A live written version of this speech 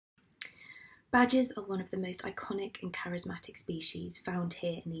Badgers are one of the most iconic and charismatic species found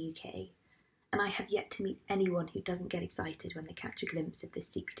here in the UK, and I have yet to meet anyone who doesn't get excited when they catch a glimpse of this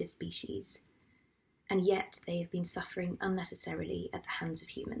secretive species. And yet they have been suffering unnecessarily at the hands of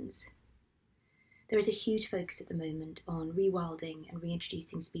humans. There is a huge focus at the moment on rewilding and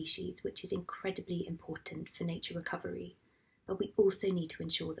reintroducing species, which is incredibly important for nature recovery, but we also need to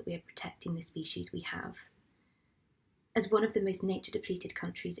ensure that we are protecting the species we have. As one of the most nature-depleted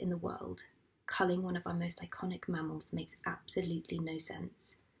countries in the world, culling one of our most iconic mammals makes absolutely no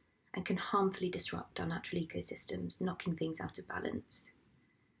sense and can harmfully disrupt our natural ecosystems, knocking things out of balance.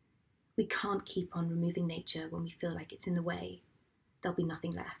 We can't keep on removing nature when we feel like it's in the way. There'll be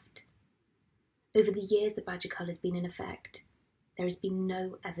nothing left. Over the years the badger cull has been in effect, there has been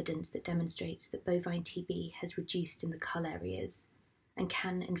no evidence that demonstrates that bovine TB has reduced in the cull areas and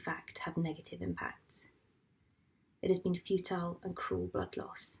can in fact have negative impacts. It has been futile and cruel blood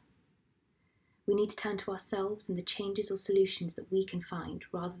loss. We need to turn to ourselves and the changes or solutions that we can find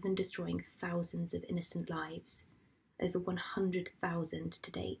rather than destroying thousands of innocent lives, over 100,000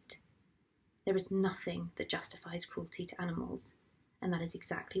 to date. There is nothing that justifies cruelty to animals, and that is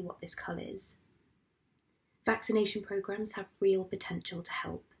exactly what this cull is. Vaccination programs have real potential to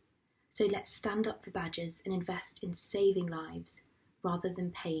help, so let's stand up for badgers and invest in saving lives rather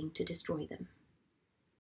than paying to destroy them.